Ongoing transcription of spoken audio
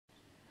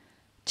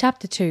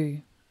Chapter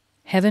 2.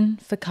 Heaven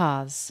for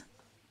Cars.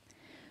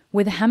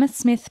 With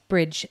Hammersmith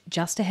Bridge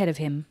just ahead of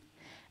him,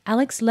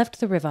 Alex left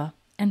the river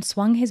and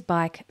swung his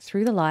bike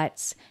through the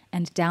lights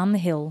and down the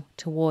hill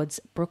towards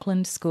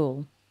Brookland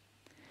School.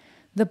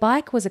 The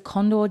bike was a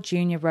Condor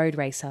Junior road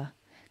racer,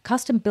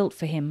 custom built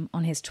for him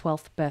on his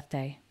 12th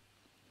birthday.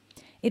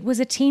 It was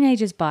a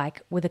teenager's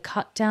bike with a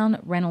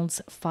cut-down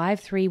Reynolds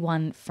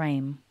 531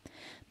 frame,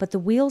 but the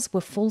wheels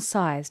were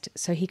full-sized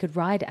so he could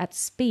ride at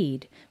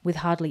speed with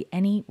hardly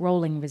any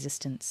rolling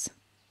resistance.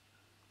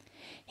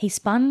 He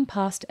spun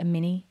past a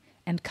Mini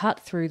and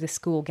cut through the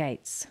school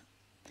gates.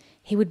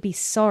 He would be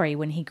sorry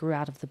when he grew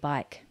out of the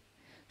bike.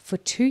 For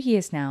 2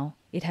 years now,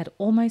 it had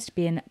almost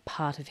been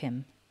part of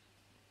him.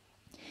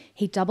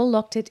 He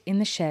double-locked it in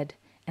the shed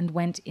and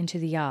went into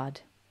the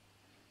yard.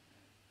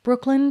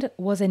 Brookland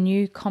was a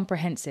new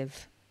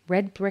comprehensive,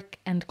 red brick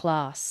and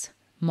glass,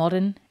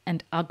 modern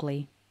and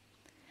ugly.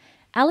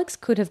 Alex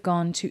could have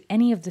gone to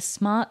any of the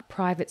smart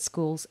private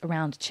schools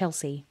around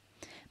Chelsea,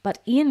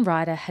 but Ian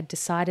Ryder had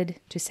decided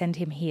to send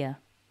him here.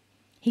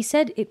 He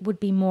said it would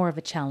be more of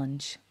a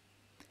challenge.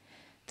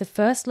 The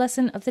first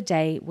lesson of the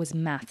day was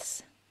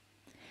maths.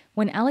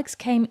 When Alex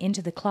came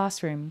into the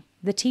classroom,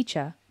 the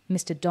teacher,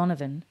 Mr.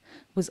 Donovan,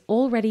 was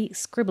already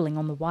scribbling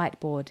on the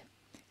whiteboard,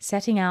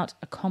 setting out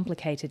a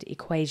complicated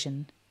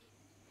equation.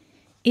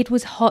 It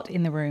was hot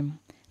in the room,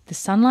 the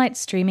sunlight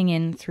streaming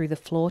in through the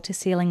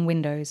floor-to-ceiling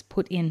windows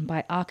put in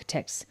by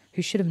architects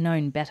who should have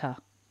known better.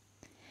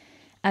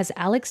 As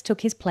Alex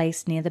took his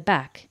place near the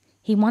back,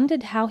 he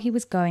wondered how he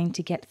was going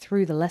to get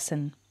through the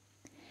lesson.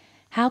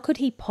 How could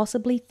he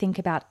possibly think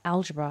about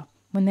algebra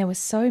when there were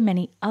so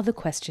many other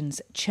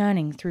questions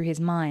churning through his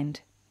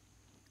mind?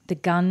 The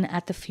gun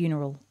at the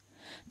funeral,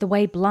 the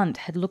way Blunt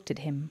had looked at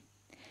him,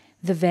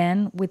 the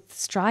van with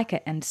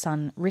Stryker and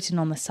Son written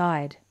on the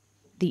side,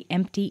 the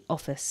empty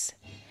office,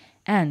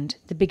 and,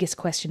 the biggest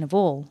question of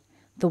all,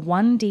 the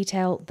one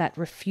detail that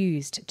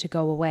refused to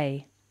go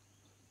away,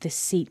 the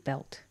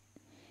seatbelt.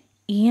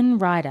 Ian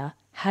Ryder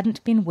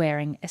hadn't been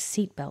wearing a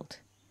seatbelt,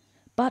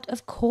 but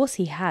of course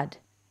he had.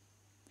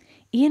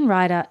 Ian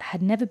Ryder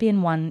had never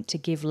been one to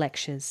give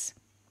lectures.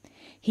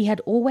 He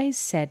had always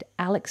said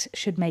Alex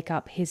should make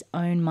up his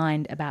own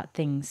mind about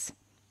things.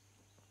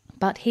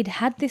 But he'd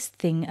had this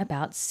thing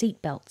about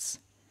seatbelts.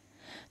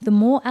 The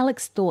more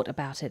Alex thought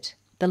about it,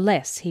 the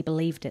less he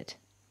believed it.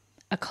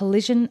 A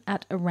collision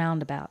at a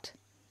roundabout.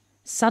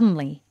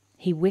 Suddenly,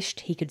 he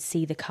wished he could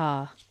see the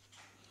car.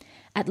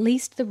 At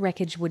least the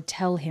wreckage would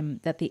tell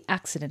him that the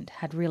accident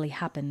had really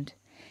happened,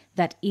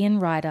 that Ian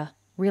Ryder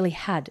really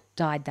had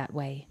died that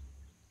way.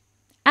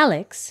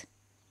 Alex!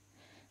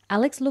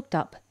 Alex looked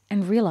up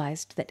and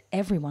realised that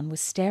everyone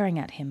was staring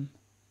at him.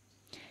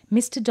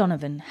 Mr.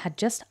 Donovan had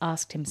just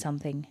asked him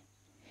something.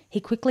 He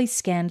quickly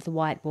scanned the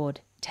whiteboard,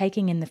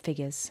 taking in the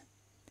figures.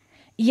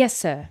 "Yes,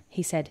 sir,"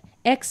 he said.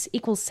 "X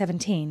equals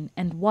 17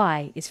 and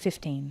Y is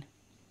 15.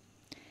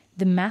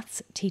 The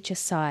maths teacher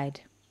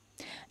sighed.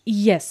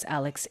 "Yes,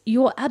 Alex,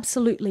 you're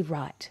absolutely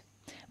right.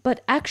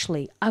 But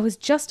actually, I was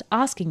just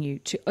asking you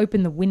to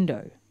open the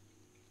window."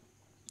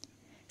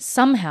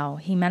 Somehow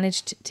he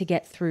managed to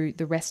get through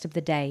the rest of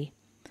the day,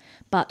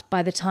 but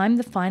by the time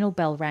the final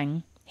bell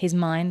rang, his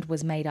mind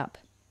was made up.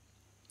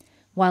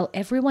 While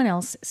everyone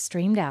else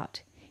streamed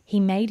out, he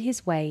made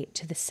his way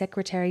to the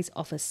secretary's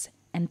office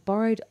and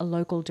borrowed a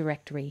local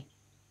directory.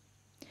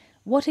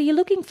 "What are you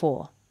looking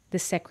for?" the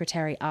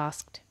secretary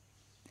asked.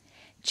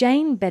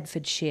 Jane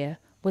Bedfordshire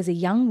was a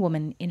young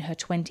woman in her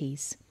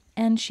 20s,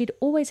 and she'd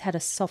always had a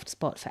soft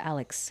spot for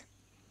Alex.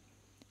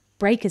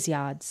 Breakers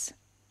yards.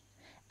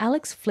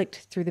 Alex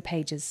flicked through the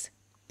pages.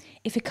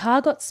 If a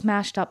car got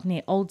smashed up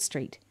near Old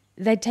Street,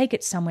 they'd take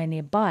it somewhere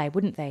nearby,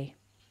 wouldn't they?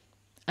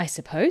 "I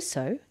suppose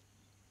so."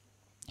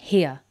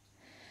 Here.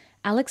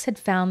 Alex had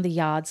found the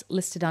yards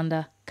listed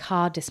under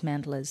car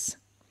dismantlers,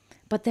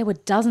 but there were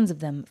dozens of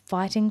them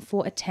fighting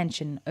for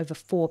attention over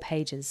 4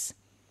 pages.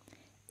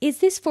 "Is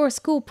this for a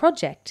school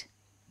project?"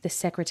 the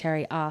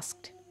secretary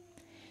asked.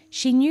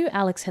 She knew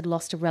Alex had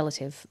lost a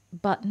relative,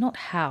 but not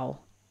how.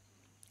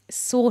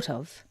 Sort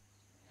of.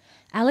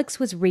 Alex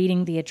was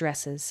reading the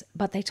addresses,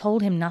 but they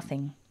told him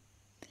nothing.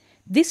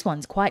 "This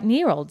one's quite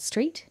near Old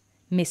Street,"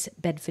 Miss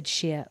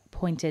Bedfordshire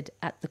pointed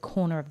at the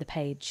corner of the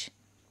page.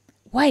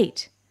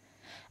 "Wait!"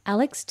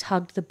 Alex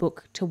tugged the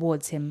book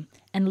towards him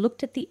and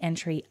looked at the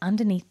entry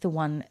underneath the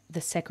one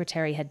the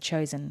secretary had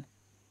chosen.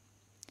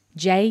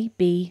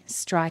 J.B.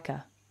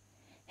 Stryker.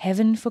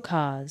 Heaven for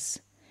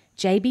Cars.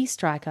 J.B.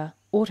 Stryker,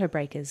 Auto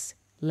Breakers,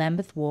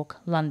 Lambeth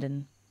Walk,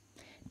 London.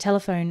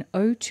 Telephone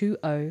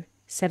 020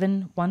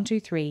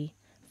 7123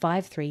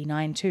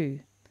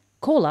 5392.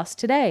 Call us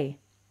today.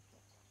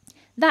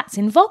 "That's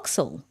in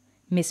Vauxhall,"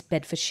 Miss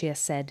Bedfordshire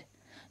said.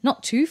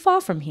 "Not too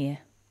far from here."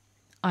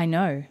 "I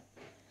know."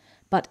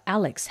 But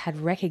Alex had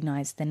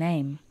recognised the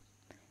name.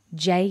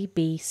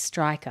 J.B.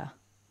 Stryker.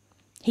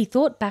 He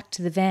thought back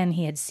to the van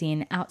he had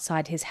seen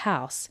outside his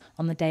house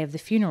on the day of the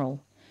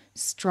funeral.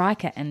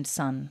 Stryker and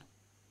Son.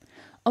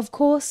 Of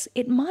course,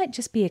 it might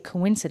just be a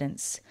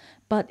coincidence,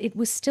 but it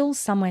was still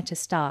somewhere to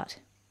start.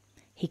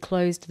 He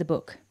closed the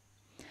book.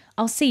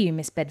 "I'll see you,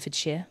 Miss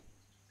Bedfordshire."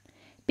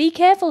 "Be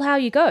careful how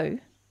you go."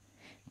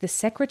 The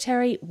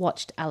secretary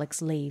watched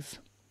Alex leave,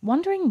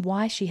 wondering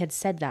why she had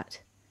said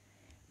that.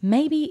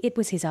 Maybe it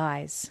was his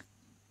eyes.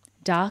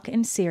 Dark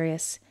and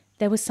serious,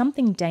 there was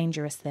something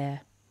dangerous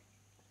there.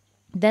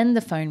 Then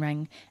the phone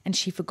rang, and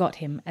she forgot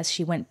him as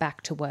she went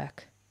back to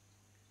work.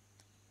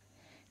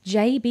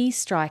 J.B.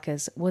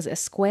 Strikers was a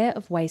square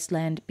of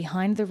wasteland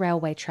behind the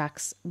railway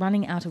tracks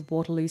running out of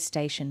Waterloo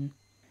Station.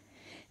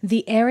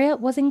 The area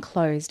was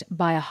enclosed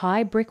by a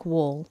high brick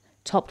wall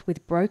topped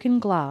with broken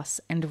glass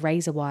and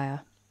razor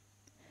wire.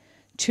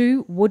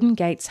 2 wooden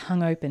gates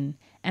hung open,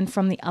 and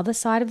from the other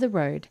side of the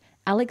road,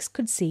 Alex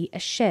could see a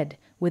shed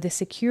with a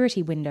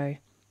security window,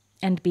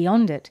 and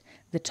beyond it,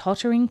 the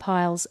tottering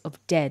piles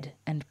of dead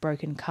and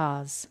broken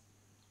cars.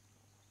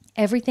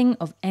 Everything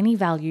of any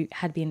value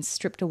had been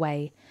stripped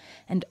away,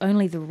 and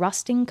only the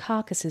rusting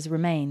carcasses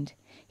remained,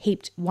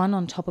 heaped one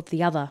on top of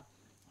the other,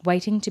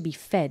 waiting to be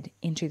fed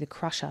into the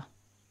crusher.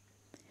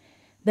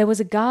 There was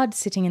a guard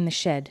sitting in the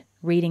shed,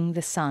 reading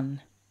The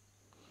Sun.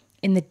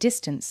 In the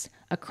distance,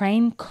 a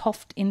crane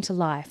coughed into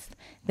life,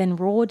 then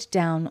roared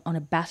down on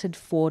a battered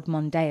Ford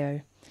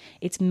Mondeo,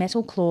 its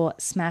metal claw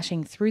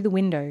smashing through the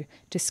window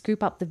to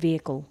scoop up the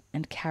vehicle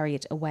and carry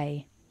it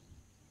away.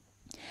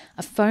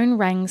 A phone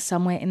rang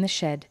somewhere in the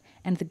shed,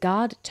 and the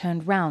guard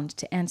turned round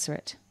to answer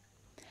it.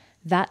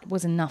 That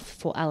was enough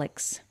for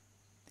Alex.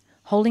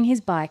 Holding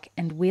his bike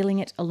and wheeling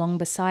it along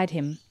beside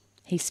him,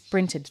 he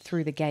sprinted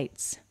through the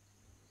gates.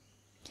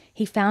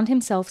 He found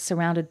himself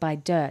surrounded by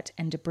dirt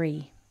and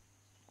debris.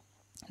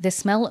 The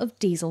smell of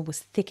diesel was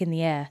thick in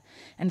the air,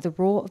 and the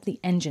roar of the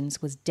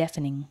engines was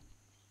deafening.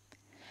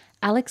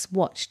 Alex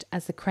watched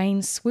as the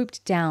crane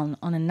swooped down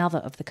on another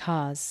of the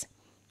cars,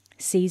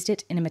 seized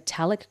it in a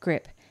metallic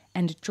grip,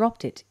 and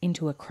dropped it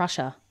into a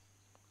crusher.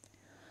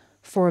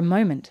 For a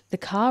moment, the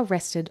car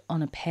rested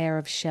on a pair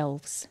of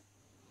shelves.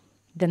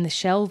 Then the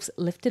shelves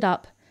lifted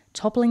up,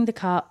 toppling the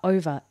car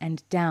over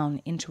and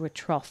down into a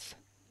trough.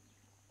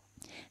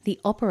 The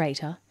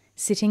operator,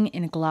 sitting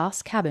in a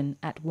glass cabin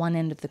at one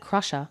end of the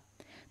crusher,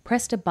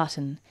 pressed a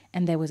button,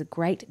 and there was a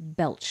great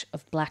belch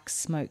of black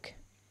smoke.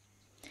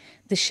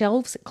 The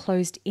shelves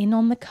closed in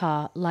on the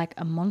car like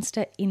a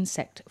monster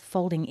insect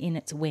folding in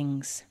its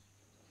wings.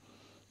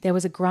 There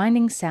was a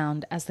grinding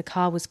sound as the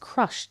car was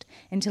crushed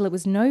until it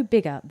was no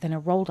bigger than a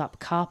rolled-up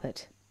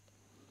carpet.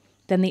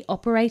 Then the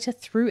operator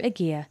threw a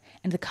gear,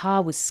 and the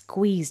car was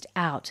squeezed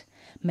out,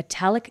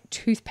 metallic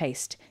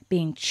toothpaste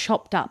being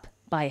chopped up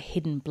by a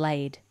hidden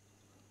blade.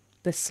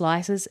 The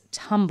slices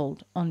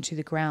tumbled onto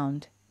the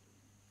ground.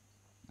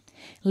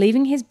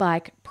 Leaving his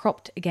bike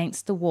propped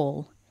against the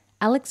wall,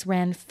 Alex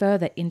ran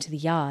further into the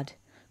yard,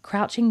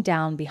 crouching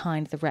down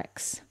behind the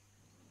wrecks.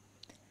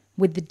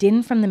 With the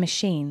din from the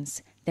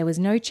machines, there was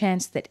no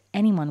chance that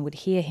anyone would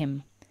hear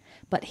him,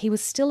 but he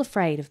was still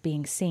afraid of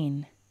being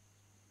seen.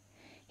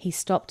 He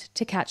stopped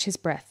to catch his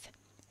breath,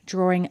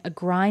 drawing a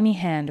grimy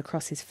hand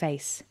across his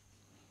face.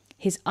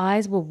 His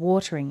eyes were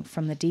watering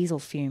from the diesel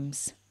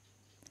fumes.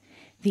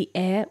 The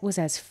air was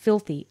as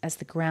filthy as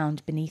the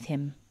ground beneath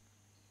him.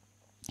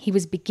 He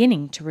was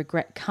beginning to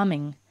regret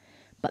coming,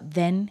 but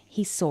then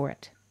he saw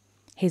it.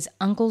 His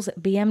uncle's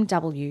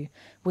BMW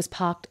was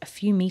parked a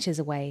few meters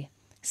away,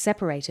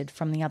 separated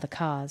from the other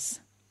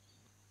cars.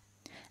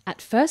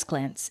 At first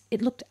glance,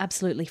 it looked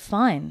absolutely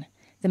fine,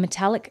 the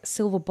metallic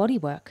silver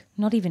bodywork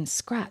not even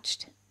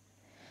scratched.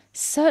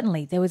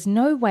 Certainly there was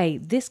no way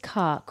this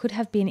car could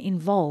have been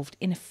involved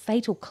in a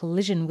fatal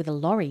collision with a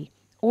lorry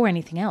or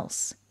anything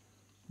else.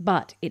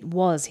 But it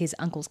was his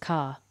uncle's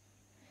car.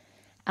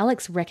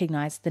 Alex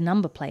recognized the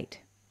number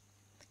plate.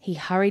 He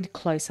hurried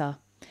closer,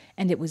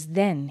 and it was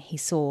then he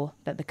saw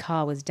that the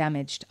car was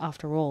damaged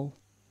after all.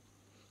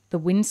 The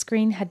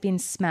windscreen had been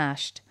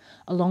smashed,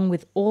 along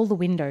with all the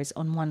windows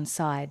on one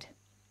side.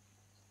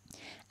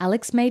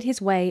 Alex made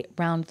his way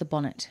round the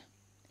bonnet.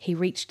 He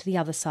reached the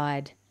other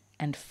side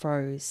and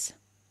froze.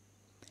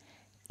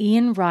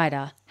 Ian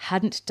Ryder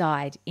hadn't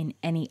died in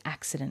any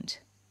accident.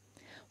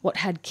 What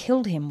had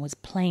killed him was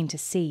plain to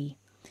see,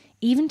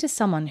 even to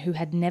someone who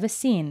had never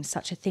seen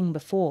such a thing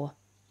before.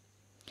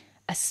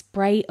 A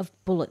spray of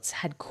bullets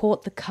had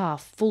caught the car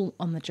full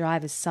on the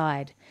driver's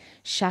side,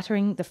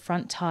 shattering the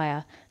front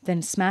tyre,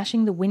 then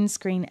smashing the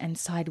windscreen and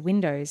side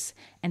windows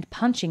and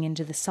punching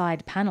into the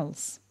side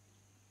panels.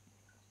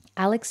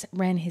 Alex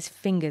ran his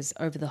fingers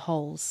over the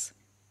holes.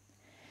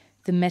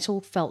 The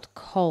metal felt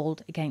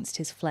cold against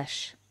his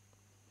flesh.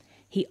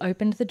 He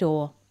opened the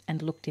door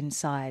and looked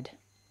inside.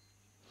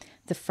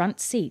 The front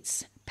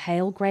seats,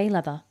 pale grey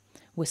leather,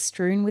 were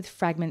strewn with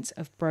fragments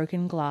of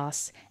broken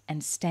glass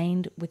and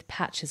stained with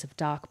patches of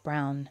dark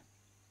brown.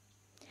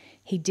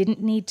 He didn't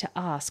need to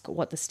ask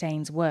what the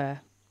stains were.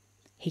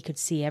 He could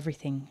see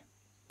everything.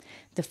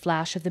 The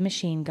flash of the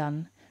machine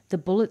gun, the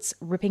bullets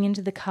ripping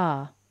into the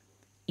car,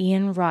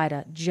 Ian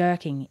Ryder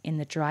jerking in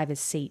the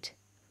driver's seat.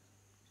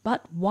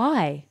 But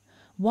why?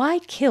 Why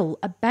kill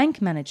a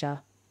bank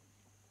manager?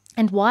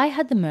 And why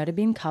had the murder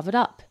been covered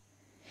up?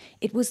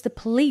 It was the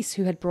police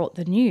who had brought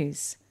the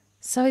news,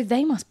 so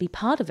they must be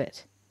part of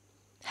it.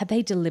 Had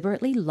they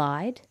deliberately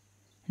lied?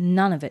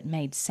 None of it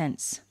made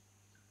sense.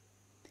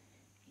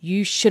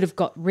 "You should have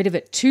got rid of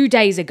it 2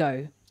 days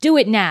ago. Do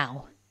it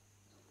now."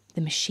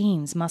 The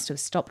machines must have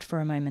stopped for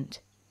a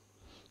moment.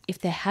 If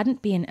there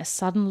hadn't been a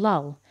sudden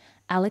lull,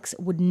 Alex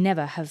would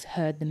never have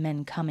heard the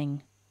men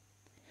coming.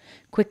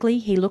 Quickly,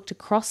 he looked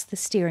across the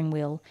steering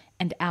wheel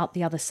and out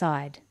the other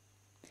side.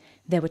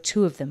 There were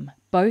 2 of them,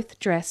 both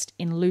dressed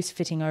in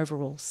loose-fitting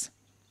overalls.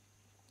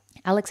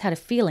 Alex had a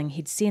feeling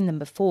he'd seen them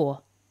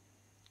before.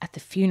 At the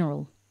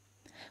funeral.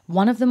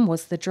 One of them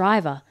was the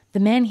driver, the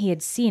man he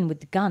had seen with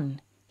the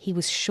gun. He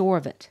was sure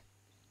of it.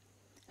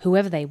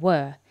 Whoever they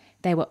were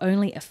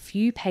only a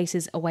few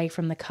paces away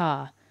from the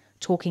car,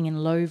 talking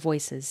in low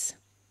voices.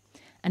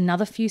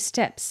 Another few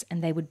steps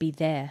and they would be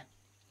there.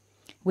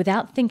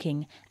 Without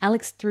thinking,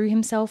 Alex threw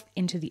himself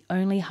into the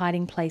only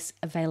hiding place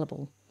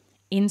available,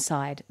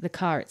 inside the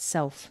car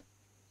itself.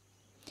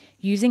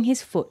 Using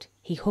his foot,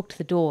 he hooked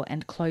the door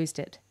and closed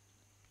it.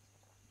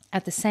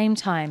 At the same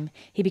time,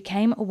 he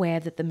became aware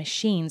that the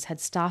machines had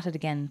started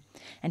again,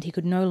 and he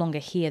could no longer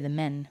hear the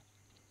men.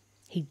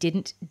 He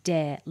didn't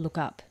dare look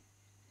up.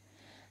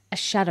 A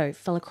shadow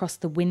fell across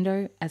the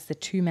window as the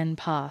 2 men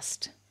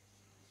passed.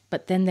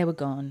 But then they were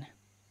gone.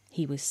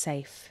 He was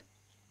safe.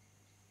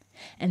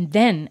 And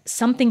then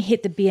something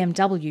hit the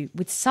BMW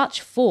with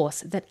such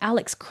force that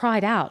Alex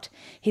cried out,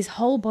 his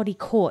whole body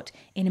caught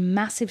in a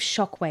massive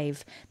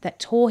shockwave that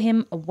tore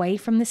him away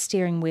from the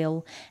steering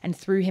wheel and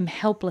threw him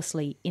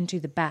helplessly into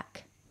the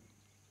back.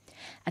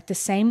 At the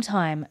same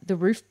time, the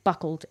roof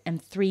buckled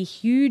and 3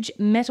 huge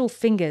metal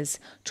fingers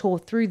tore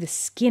through the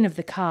skin of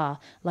the car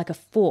like a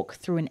fork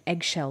through an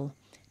eggshell,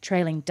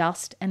 trailing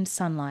dust and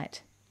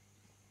sunlight.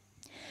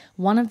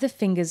 One of the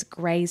fingers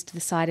grazed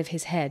the side of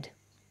his head.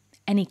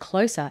 Any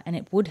closer and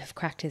it would have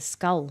cracked his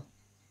skull.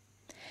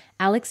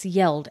 Alex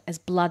yelled as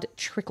blood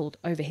trickled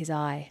over his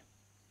eye.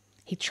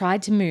 He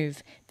tried to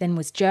move, then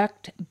was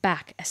jerked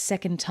back a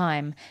second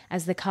time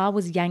as the car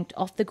was yanked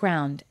off the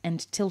ground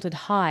and tilted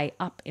high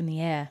up in the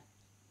air.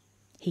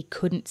 He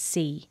couldn't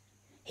see.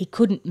 He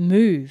couldn't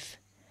move.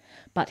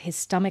 But his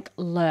stomach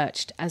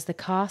lurched as the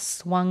car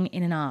swung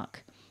in an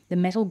arc, the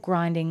metal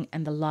grinding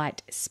and the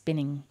light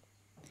spinning.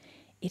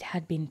 It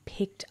had been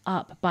picked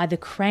up by the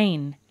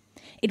crane.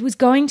 It was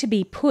going to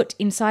be put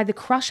inside the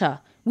crusher,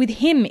 with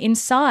him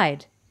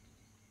inside.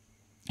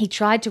 He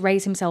tried to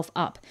raise himself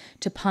up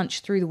to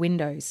punch through the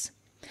windows,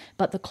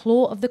 but the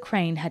claw of the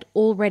crane had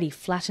already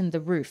flattened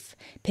the roof,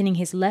 pinning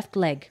his left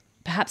leg,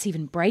 perhaps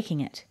even breaking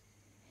it.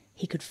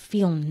 He could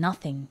feel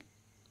nothing.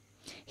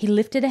 He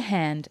lifted a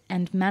hand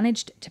and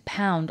managed to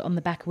pound on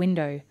the back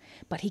window,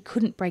 but he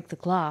couldn't break the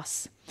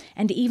glass,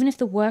 and even if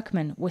the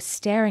workmen were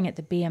staring at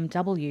the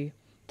BMW,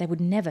 they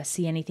would never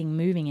see anything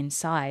moving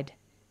inside.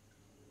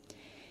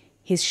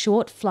 His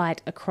short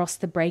flight across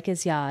the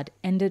breaker's yard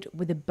ended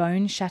with a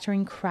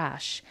bone-shattering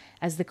crash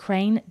as the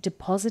crane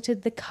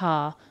deposited the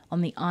car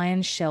on the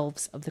iron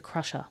shelves of the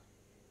crusher.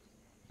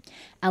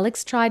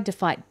 Alex tried to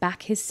fight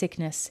back his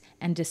sickness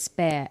and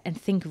despair and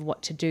think of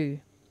what to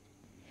do.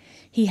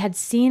 He had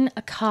seen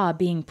a car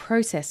being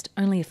processed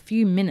only a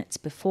few minutes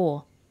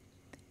before.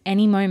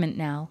 Any moment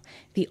now,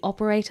 the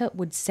operator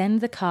would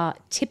send the car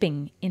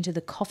tipping into the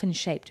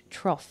coffin-shaped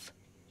trough.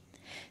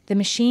 The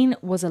machine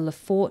was a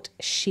Lefort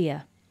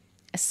shear,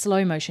 a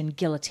slow-motion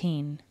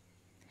guillotine.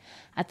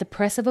 At the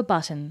press of a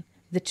button,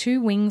 the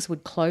 2 wings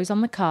would close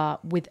on the car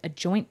with a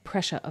joint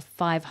pressure of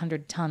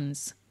 500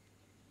 tons.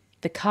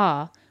 The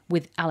car,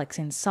 with Alex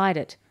inside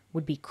it,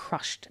 would be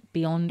crushed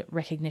beyond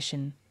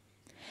recognition,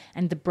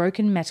 and the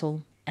broken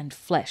metal and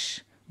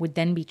flesh would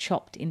then be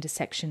chopped into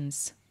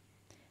sections.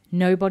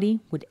 Nobody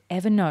would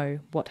ever know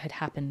what had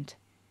happened.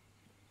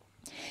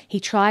 He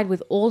tried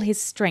with all his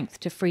strength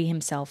to free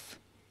himself,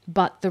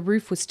 but the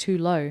roof was too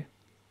low.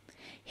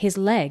 His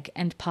leg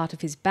and part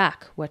of his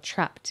back were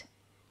trapped.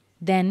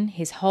 Then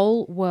his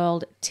whole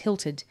world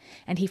tilted,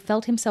 and he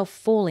felt himself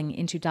falling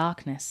into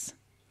darkness.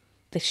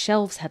 The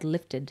shelves had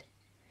lifted.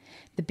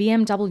 The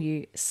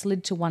BMW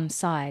slid to one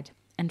side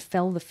and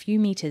fell the few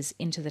meters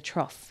into the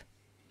trough.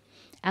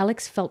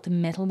 Alex felt the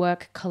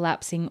metalwork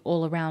collapsing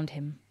all around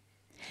him.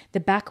 The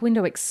back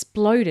window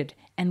exploded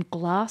and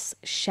glass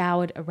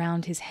showered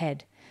around his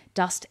head,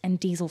 dust and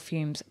diesel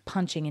fumes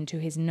punching into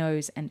his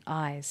nose and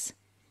eyes.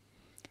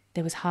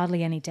 There was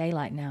hardly any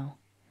daylight now,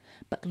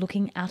 but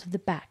looking out of the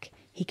back,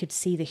 he could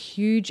see the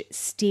huge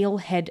steel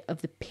head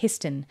of the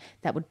piston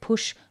that would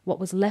push what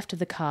was left of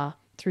the car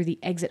through the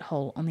exit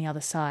hole on the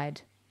other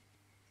side.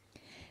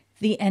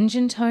 The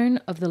engine tone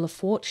of the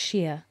Lefort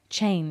shear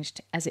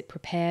changed as it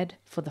prepared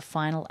for the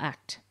final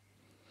act.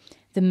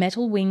 The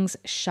metal wings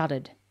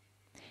shuddered.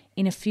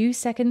 In a few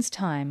seconds'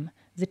 time,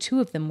 the 2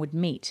 of them would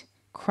meet,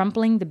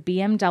 crumpling the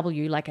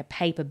BMW like a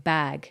paper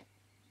bag.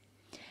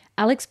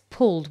 Alex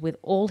pulled with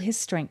all his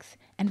strength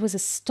and was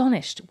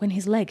astonished when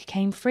his leg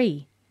came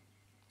free.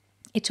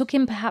 It took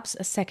him perhaps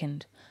a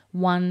second,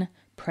 one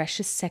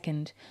precious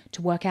second,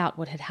 to work out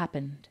what had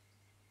happened.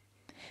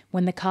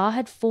 When the car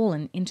had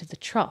fallen into the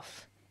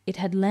trough, it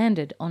had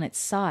landed on its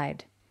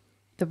side.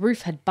 The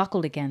roof had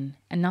buckled again,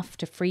 enough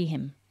to free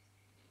him.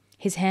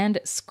 His hand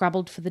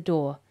scrabbled for the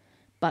door,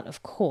 but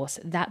of course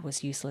that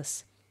was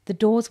useless. The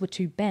doors were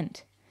too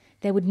bent.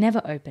 They would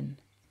never open.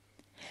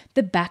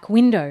 The back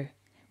window!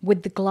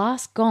 With the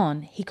glass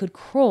gone, he could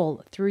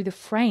crawl through the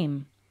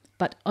frame,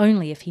 but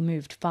only if he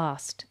moved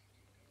fast.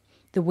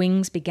 The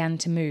wings began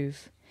to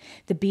move.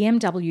 The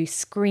BMW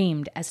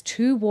screamed as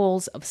two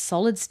walls of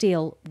solid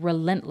steel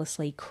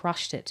relentlessly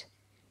crushed it.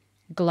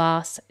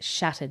 Glass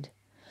shattered.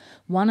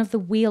 One of the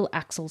wheel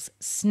axles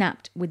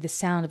snapped with the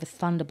sound of a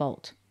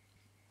thunderbolt.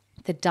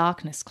 The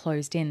darkness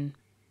closed in.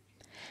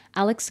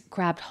 Alex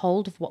grabbed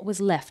hold of what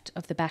was left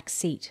of the back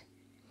seat.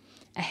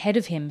 Ahead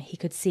of him he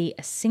could see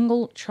a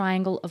single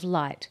triangle of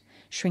light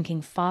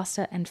shrinking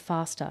faster and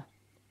faster.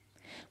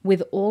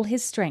 With all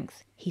his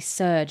strength, he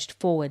surged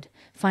forward,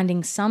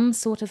 finding some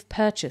sort of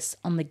purchase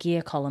on the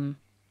gear column.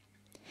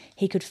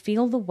 He could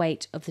feel the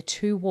weight of the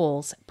two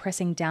walls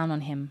pressing down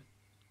on him.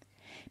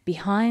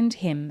 Behind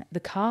him, the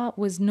car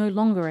was no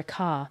longer a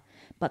car,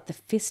 but the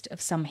fist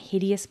of some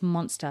hideous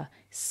monster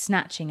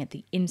snatching at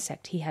the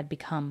insect he had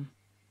become.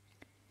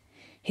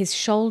 His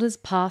shoulders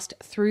passed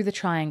through the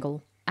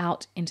triangle,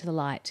 out into the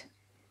light.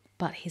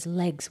 But his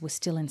legs were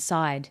still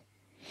inside.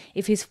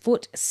 If his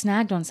foot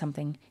snagged on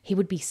something, he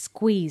would be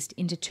squeezed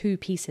into two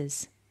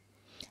pieces.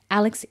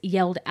 Alex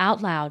yelled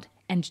out loud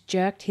and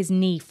jerked his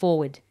knee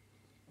forward.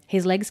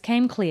 His legs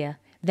came clear,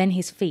 then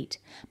his feet,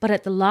 but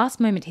at the last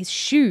moment his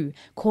shoe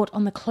caught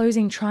on the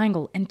closing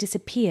triangle and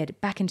disappeared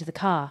back into the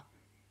car.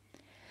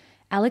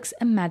 Alex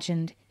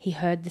imagined he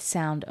heard the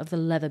sound of the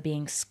leather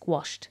being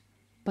squashed,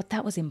 but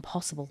that was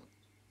impossible.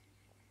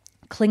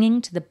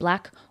 Clinging to the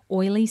black,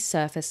 oily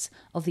surface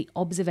of the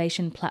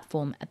observation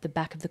platform at the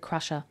back of the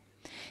crusher,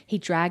 he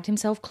dragged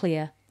himself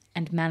clear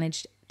and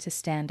managed to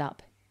stand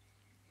up.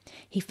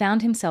 He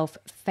found himself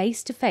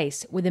face to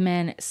face with a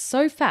man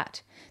so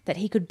fat that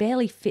he could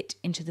barely fit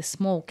into the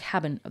small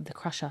cabin of the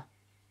crusher.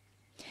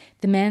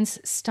 The man's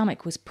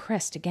stomach was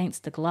pressed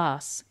against the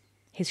glass,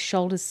 his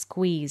shoulders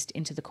squeezed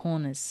into the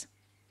corners.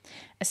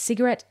 A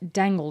cigarette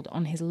dangled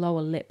on his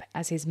lower lip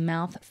as his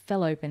mouth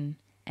fell open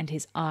and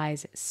his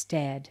eyes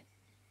stared.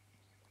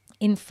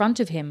 In front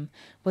of him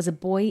was a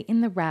boy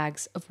in the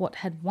rags of what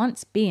had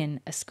once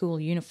been a school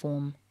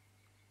uniform.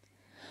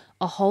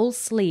 A whole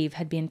sleeve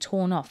had been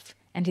torn off,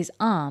 and his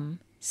arm,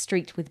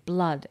 streaked with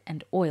blood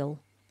and oil,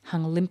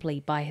 hung limply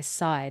by his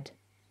side.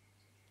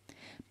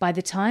 By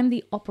the time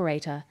the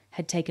operator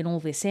had taken all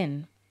this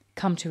in,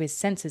 come to his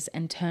senses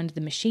and turned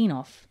the machine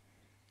off,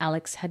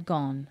 Alex had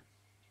gone.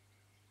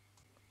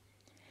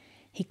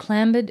 He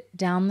clambered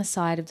down the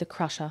side of the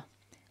crusher,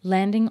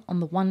 landing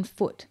on the one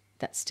foot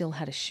that still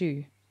had a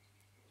shoe.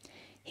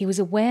 He was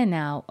aware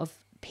now of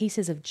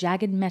pieces of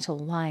jagged metal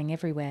lying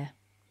everywhere.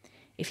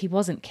 If he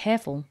wasn't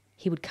careful,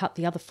 he would cut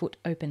the other foot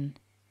open.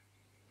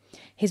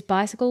 His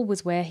bicycle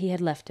was where he had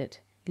left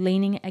it,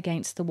 leaning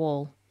against the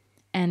wall,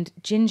 and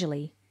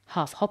gingerly,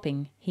 half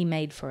hopping, he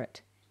made for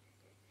it.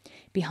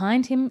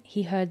 Behind him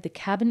he heard the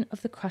cabin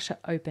of the crusher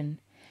open,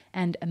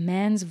 and a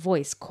man's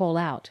voice call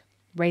out,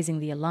 raising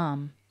the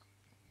alarm.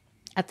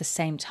 At the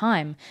same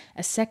time,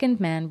 a second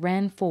man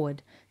ran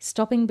forward,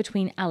 stopping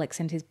between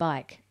Alex and his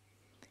bike.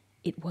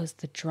 It was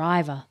the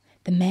driver,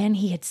 the man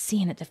he had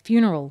seen at the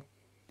funeral.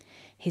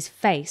 His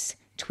face,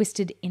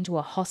 twisted into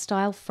a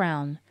hostile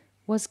frown,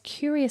 was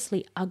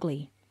curiously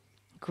ugly.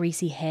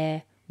 Greasy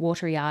hair,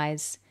 watery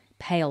eyes,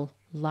 pale,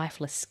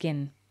 lifeless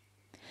skin.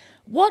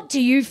 "What do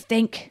you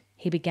think?"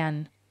 he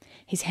began.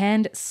 His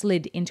hand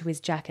slid into his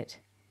jacket.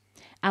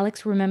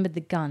 Alex remembered the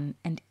gun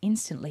and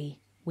instantly,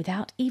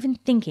 without even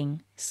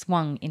thinking,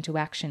 swung into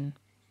action.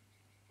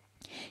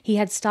 He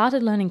had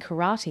started learning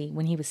karate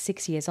when he was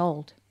 6 years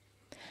old.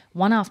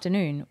 One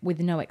afternoon, with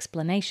no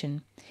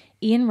explanation,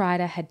 Ian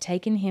Ryder had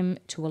taken him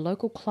to a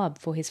local club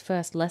for his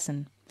first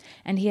lesson,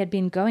 and he had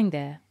been going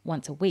there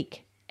once a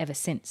week ever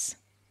since.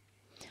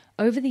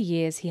 Over the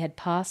years he had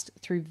passed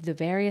through the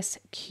various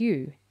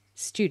Q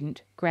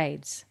student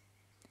grades.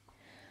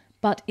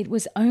 But it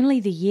was only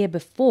the year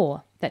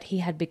before that he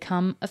had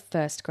become a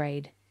first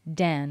grade,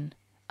 Dan,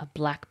 a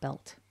black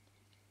belt.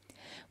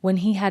 When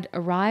he had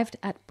arrived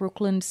at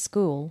Brookland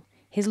School,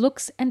 his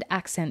looks and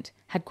accent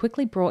had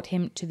quickly brought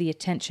him to the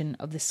attention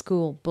of the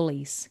school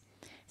bullies,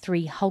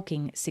 3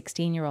 hulking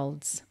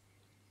 16-year-olds.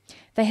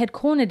 They had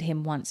cornered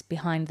him once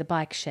behind the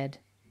bike shed.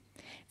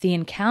 The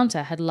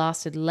encounter had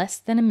lasted less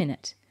than a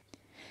minute,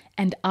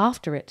 and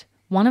after it,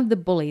 one of the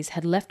bullies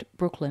had left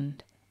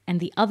Brookland, and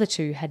the other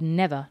 2 had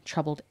never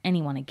troubled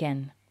anyone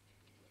again.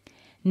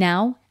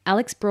 Now,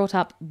 Alex brought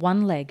up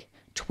one leg,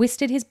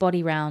 twisted his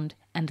body round,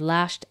 and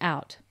lashed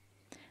out.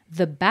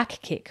 The back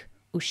kick,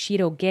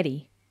 Ushiro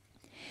Geri,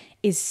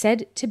 is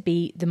said to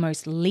be the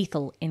most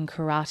lethal in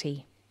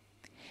karate.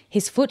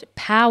 His foot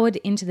powered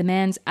into the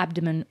man's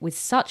abdomen with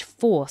such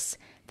force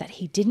that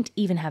he didn't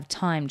even have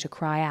time to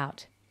cry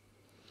out.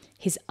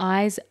 His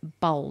eyes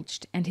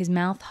bulged and his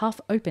mouth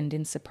half opened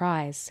in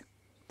surprise.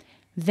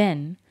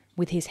 Then,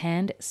 with his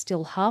hand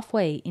still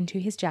halfway into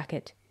his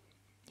jacket,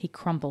 he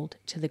crumpled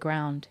to the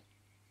ground.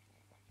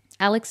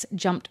 Alex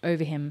jumped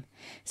over him,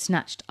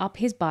 snatched up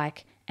his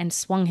bike and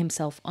swung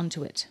himself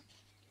onto it.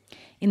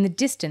 In the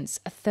distance,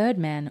 a third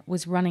man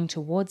was running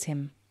towards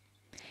him.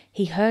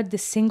 He heard the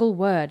single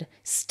word,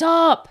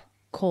 "Stop!"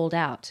 called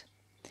out.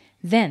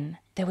 Then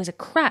there was a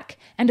crack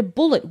and a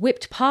bullet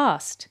whipped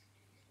past.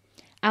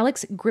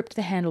 Alex gripped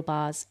the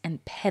handlebars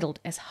and pedalled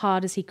as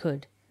hard as he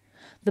could.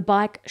 The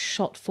bike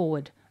shot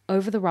forward,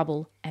 over the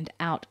rubble and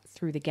out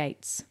through the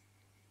gates.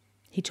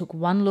 He took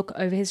one look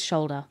over his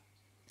shoulder.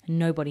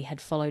 Nobody had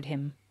followed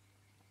him.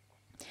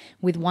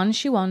 With one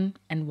shoe on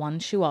and one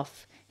shoe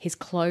off, his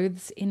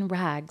clothes in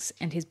rags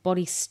and his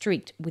body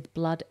streaked with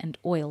blood and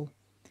oil,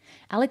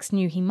 Alex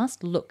knew he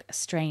must look a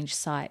strange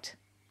sight.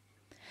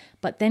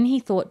 But then he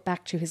thought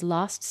back to his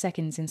last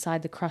seconds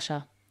inside the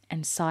crusher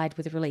and sighed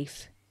with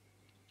relief.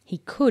 He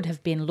could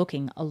have been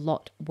looking a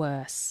lot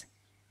worse.